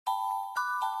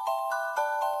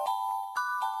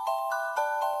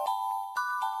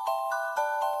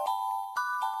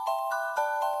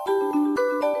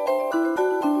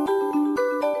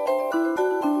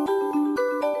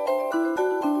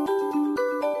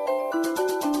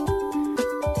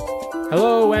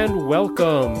Hello and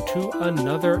welcome to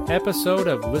another episode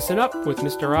of Listen Up with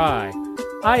Mr. I.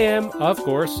 I am, of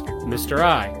course, Mr.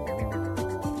 I.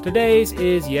 Today's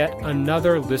is yet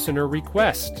another listener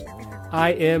request.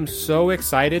 I am so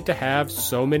excited to have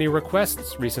so many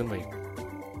requests recently.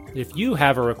 If you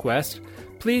have a request,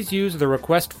 please use the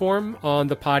request form on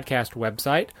the podcast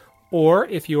website, or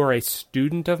if you are a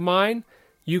student of mine,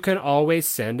 you can always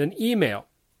send an email.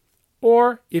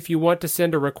 Or if you want to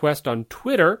send a request on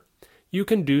Twitter, you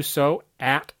can do so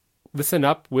at Listen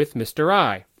Up with Mr.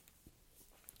 I.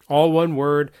 All one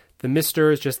word. The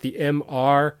Mr. is just the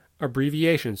MR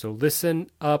abbreviation. So Listen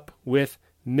Up with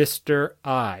Mr.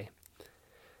 I.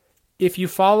 If you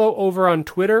follow over on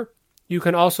Twitter, you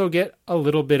can also get a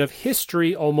little bit of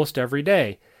history almost every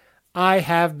day. I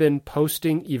have been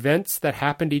posting events that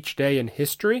happened each day in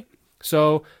history.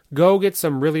 So go get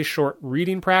some really short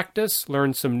reading practice,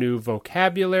 learn some new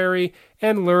vocabulary,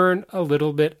 and learn a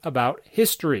little bit about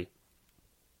history.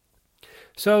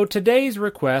 So today's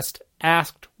request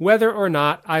asked whether or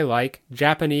not I like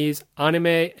Japanese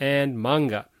anime and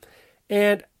manga.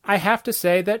 And I have to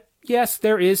say that yes,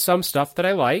 there is some stuff that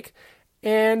I like,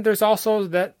 and there's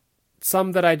also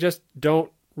some that I just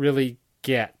don't really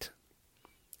get.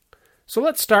 So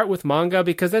let's start with manga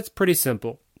because that's pretty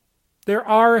simple. There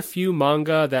are a few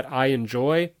manga that I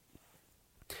enjoy,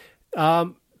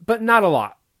 but not a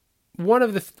lot. One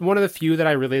of the few that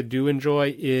I really do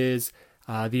enjoy is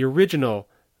the original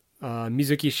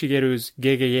Mizuki Shigeru's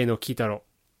Gegege no Kitaro.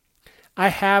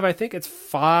 I think it's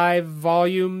 5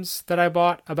 volumes that I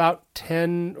bought about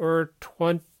 10 or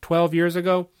 12 years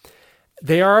ago.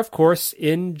 They are, of course,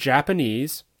 in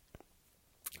Japanese.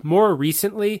 More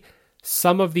recently,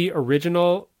 some of the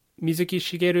original Mizuki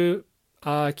Shigeru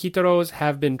Kitaros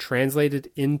have been translated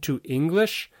into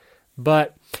English,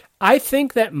 but I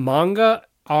think that manga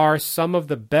are some of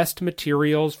the best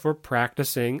materials for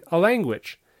practicing a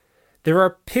language. There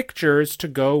are pictures to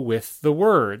go with the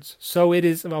words, so it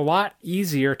is a lot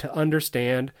easier to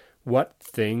understand what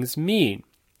things mean.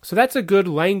 So that's a good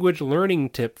language learning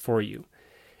tip for you.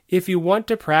 If you want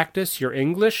to practice your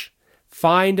English,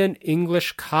 find an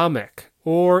English comic,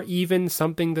 or even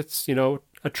something that's,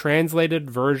 a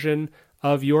translated version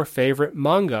of your favorite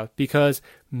manga, because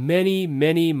many,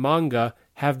 many manga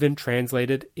have been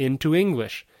translated into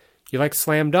English. You like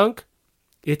Slam Dunk?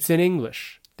 It's in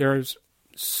English. There's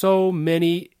so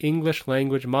many English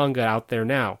language manga out there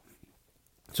now.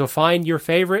 So find your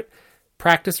favorite,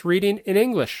 practice reading in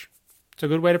English. It's a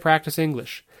good way to practice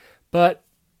English. But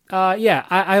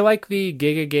I like the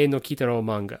Gegege no Kitaro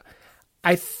manga.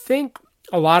 I think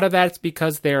a lot of that's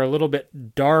because they're a little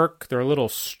bit dark, they're a little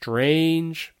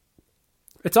strange.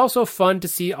 It's also fun to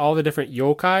see all the different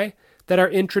yokai that are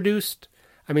introduced.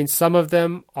 I mean, some of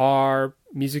them are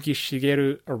Mizuki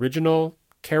Shigeru original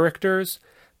characters,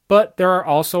 but there are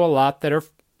also a lot that are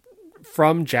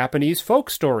from Japanese folk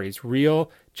stories,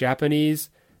 real Japanese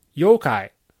yokai.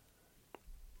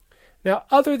 Now,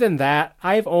 other than that,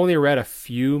 I've only read a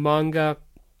few manga.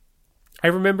 I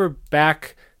remember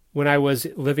back when I was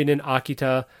living in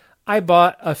Akita, I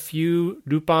bought a few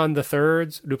Lupin the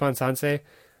Thirds, Lupin Sansei.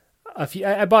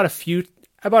 I bought a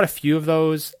few of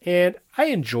those, and I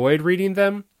enjoyed reading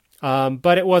them,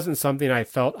 but it wasn't something I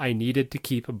felt I needed to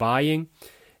keep buying.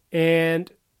 And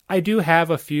I do have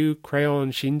a few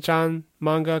Crayon Shin-chan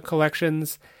manga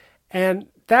collections, and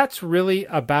that's really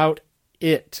about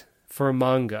it for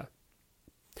manga.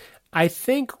 I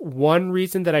think one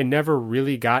reason that I never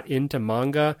really got into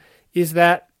manga is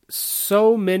that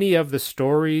so many of the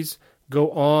stories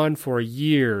go on for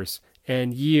years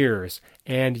and years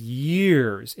and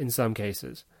years in some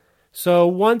cases. So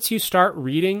once you start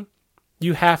reading,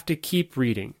 you have to keep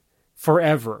reading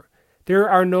forever. There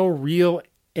are no real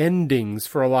endings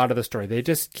for a lot of the story. They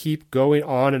just keep going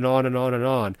on and on and on and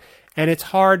on. And it's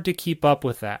hard to keep up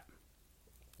with that.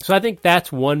 So I think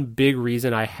that's one big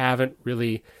reason I haven't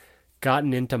really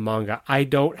gotten into manga. I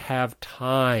don't have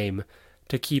time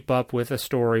to keep up with a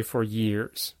story for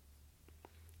years.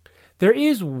 There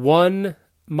is one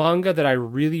manga that I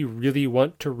really, really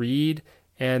want to read,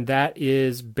 and that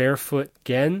is Barefoot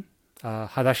Gen,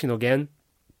 Hadashi no Gen.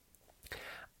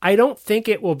 I don't think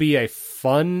it will be a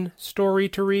fun story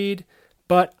to read,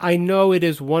 but I know it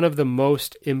is one of the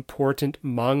most important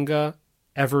manga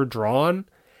ever drawn,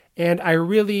 and I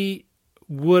really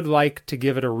would like to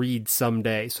give it a read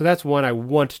someday. So that's one I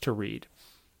want to read.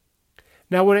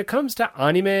 Now, when it comes to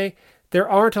anime, there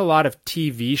aren't a lot of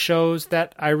TV shows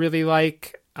that I really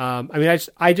like.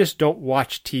 I just don't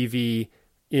watch TV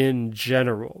in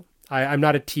general. I'm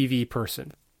not a TV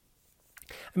person.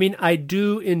 I mean, I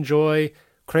do enjoy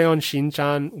Crayon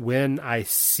Shin-chan when I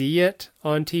see it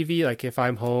on TV, like if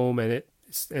I'm home and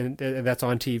that's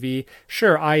on TV.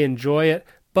 Sure, I enjoy it,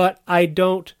 but I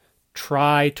don't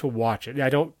try to watch it. I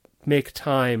don't make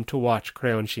time to watch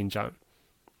Crayon Shin-chan.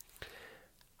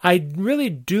 I really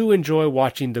do enjoy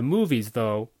watching the movies,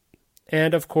 though,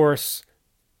 and of course,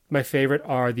 my favorite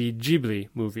are the Ghibli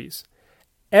movies.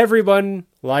 Everyone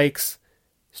likes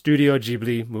Studio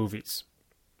Ghibli movies.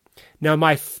 Now,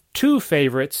 my two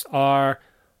favorites are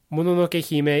Mononoke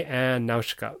Hime and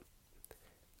Nausicaa.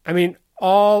 I mean,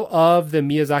 all of the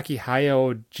Miyazaki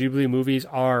Hayao Ghibli movies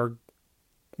are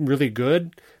really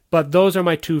good, but those are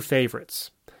my two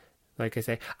favorites. Like I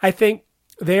say, I think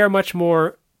they are much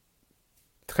more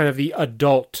kind of the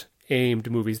adult-aimed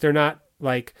movies. They're not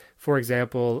like, for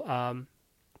example,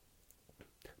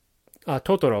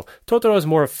 Totoro. Totoro is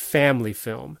more a family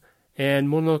film. And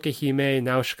Mononoke Hime,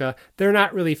 Nausicaa, they're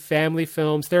not really family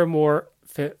films. They're more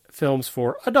films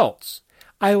for adults.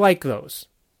 I like those.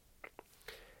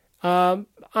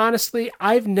 Honestly,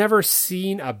 I've never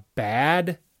seen a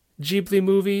bad Ghibli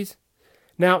movies.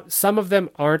 Now, some of them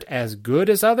aren't as good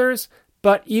as others,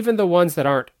 but even the ones that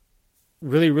aren't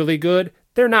really, really good,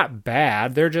 they're not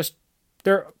bad.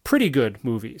 They're pretty good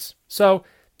movies. So,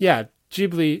 yeah,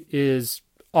 Ghibli is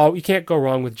all, you can't go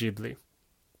wrong with Ghibli.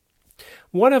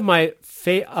 One of my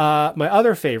my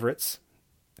other favorites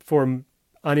for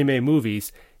anime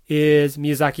movies is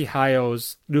Miyazaki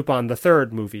Hayau's Lupin the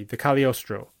Third movie, the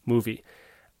Cagliostro movie.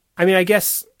 I mean, I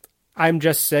guess I'm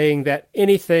just saying that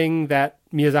anything that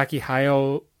Miyazaki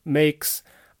Hayao makes,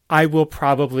 I will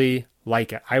probably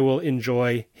like it. I will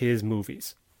enjoy his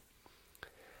movies.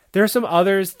 There are some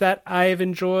others that I've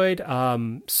enjoyed.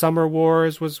 Summer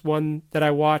Wars was one that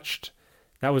I watched.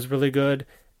 That was really good.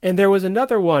 And there was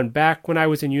another one back when I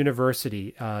was in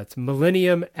university. It's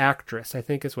Millennium Actress. I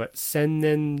think it's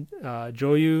Sennen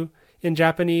Joyu in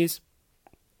Japanese.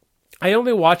 I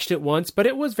only watched it once, but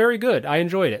it was very good. I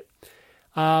enjoyed it.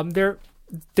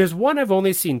 There's one I've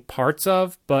only seen parts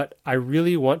of, but I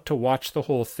really want to watch the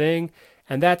whole thing,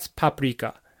 and that's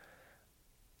Paprika.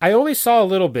 I only saw a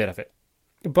little bit of it,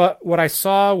 but what I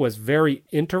saw was very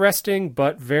interesting,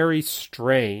 but very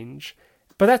strange.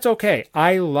 But that's okay.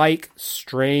 I like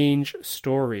strange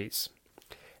stories.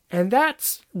 And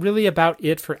that's really about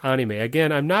it for anime.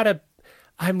 Again, I'm not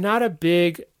a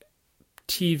big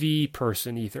TV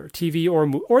person either. TV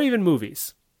or even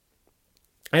movies.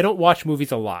 I don't watch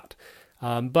movies a lot.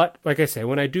 But like I say,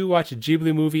 when I do watch a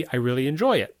Ghibli movie, I really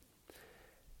enjoy it.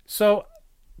 So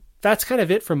that's kind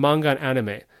of it for manga and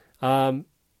anime.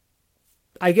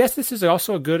 I guess this is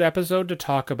also a good episode to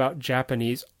talk about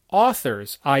Japanese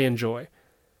authors I enjoy.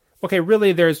 Okay,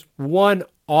 really, there's one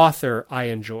author I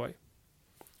enjoy.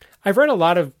 I've read a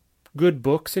lot of good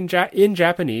books in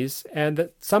Japanese,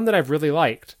 and some that I've really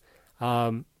liked.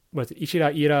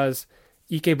 Ishida Ira's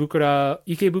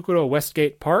Ikebukuro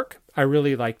Westgate Park. I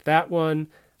really liked that one.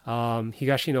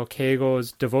 Higashino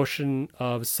Keigo's Devotion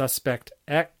of Suspect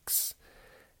X.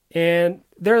 And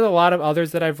there's a lot of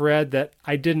others that I've read that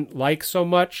I didn't like so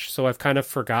much, so I've kind of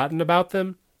forgotten about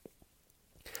them.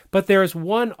 But there's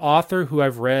one author who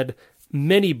I've read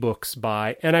many books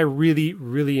by, and I really,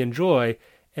 really enjoy,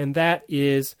 and that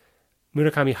is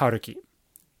Murakami Haruki.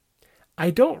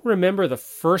 I don't remember the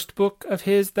first book of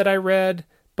his that I read,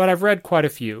 but I've read quite a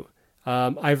few.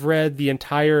 I've read the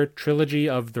entire trilogy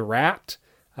of The Rat.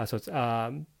 So it's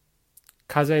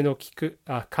Kaze no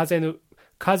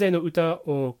Uta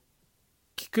o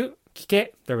Kike.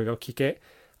 There we go, Kike.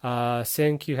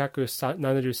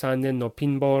 1973年の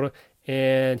Pinball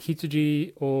and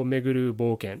Hitsuji o Meguru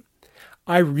Bouken.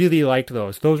 I really liked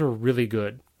those. Those were really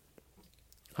good.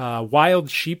 Wild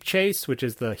Sheep Chase, which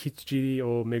is the Hitsuji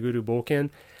o Meguru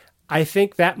Bouken. I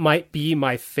think that might be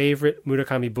my favorite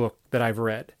Murakami book that I've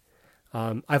read.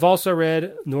 I've also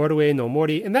read Norway no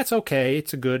Mori, and that's okay.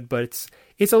 It's good, but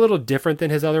it's a little different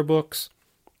than his other books.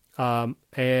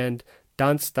 And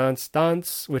Dance, Dance,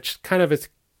 Dance, which kind of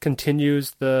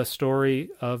continues the story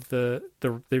of the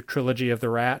trilogy of The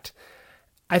Rat.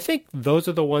 I think those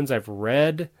are the ones I've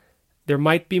read. There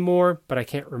might be more, but I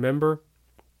can't remember.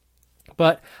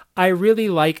 But I really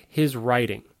like his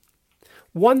writing.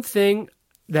 One thing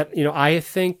that I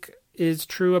think is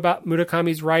true about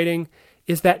Murakami's writing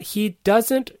is that he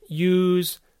doesn't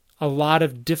use a lot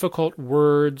of difficult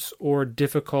words or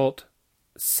difficult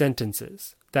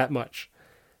sentences that much,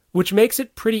 which makes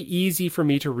it pretty easy for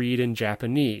me to read in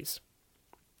Japanese.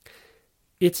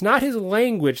 It's not his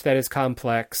language that is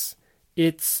complex,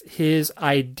 it's his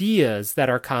ideas that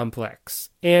are complex,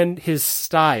 and his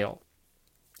style.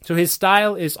 So his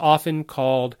style is often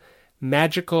called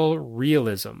magical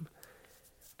realism.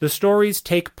 The stories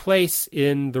take place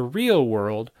in the real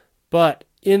world, but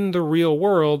in the real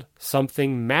world,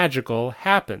 something magical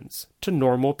happens to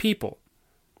normal people.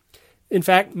 In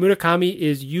fact, Murakami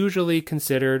is usually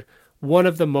considered one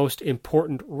of the most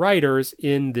important writers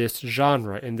in this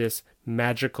genre, in this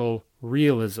magical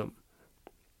realism.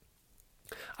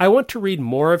 I want to read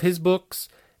more of his books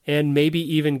and maybe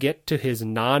even get to his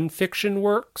nonfiction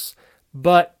works,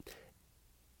 but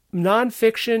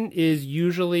nonfiction is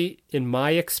usually, in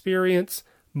my experience,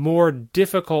 more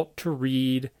difficult to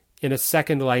read in a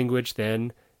second language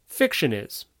than fiction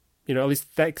is. At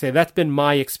least that's been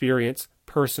my experience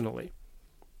personally.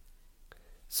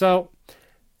 So,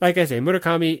 like I say,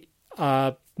 Murakami,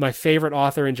 my favorite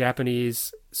author in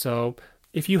Japanese. So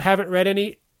if you haven't read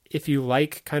any, if you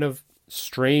like kind of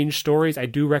strange stories, I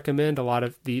do recommend a lot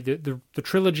of the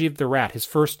Trilogy of the Rat. His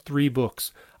first 3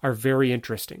 books are very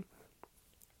interesting.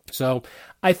 So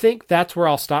I think that's where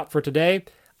I'll stop for today.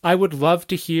 I would love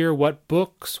to hear what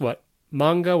books, what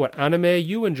manga, what anime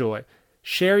you enjoy.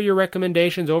 Share your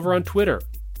recommendations over on Twitter.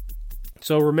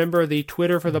 So remember, the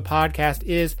Twitter for the podcast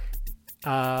is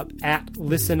at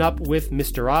Listen Up with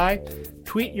Mr. I.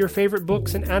 Tweet your favorite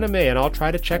books and anime, and I'll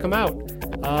try to check them out.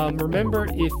 Remember,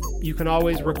 if you can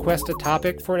always request a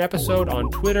topic for an episode on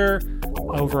Twitter,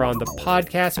 over on the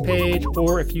podcast page,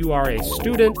 or if you are a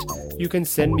student, you can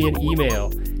send me an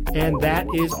email. And that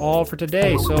is all for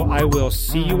today, so I will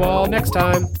see you all next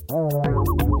time.